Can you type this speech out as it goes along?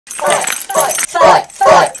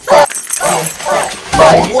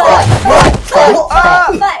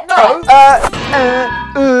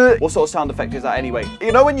What sort of sound effect is that anyway?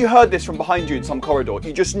 You know when you heard this from behind you in some corridor,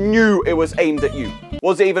 you just knew it was aimed at you.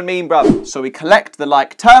 What does it even mean, bruv? So we collect the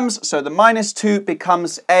like terms, so the -2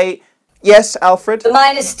 becomes a... Yes, Alfred? The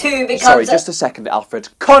 -2 becomes Sorry, just a second, Alfred.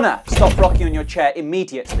 Connor, stop rocking on your chair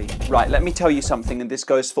immediately. Right, let me tell you something, and this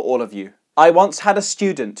goes for all of you. I once had a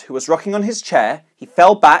student who was rocking on his chair, he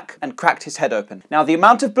fell back and cracked his head open. Now, the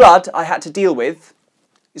amount of blood I had to deal with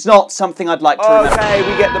is not something I'd like to remember. Okay,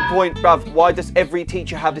 we get the point, bruv. Why does every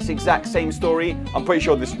teacher have this exact same story? I'm pretty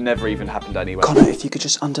sure this never even happened anyway. Connor, if you could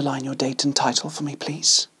just underline your date and title for me,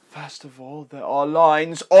 please. First of all, there are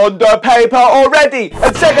lines on the paper already!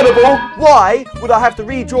 And second of all, why would I have to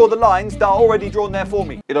redraw the lines that are already drawn there for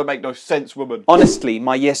me? It don't make no sense, woman. Honestly,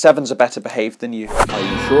 my year 7s are better behaved than you. Are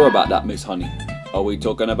you sure about that, Miss Honey? Are we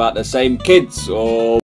talking about the same kids, or...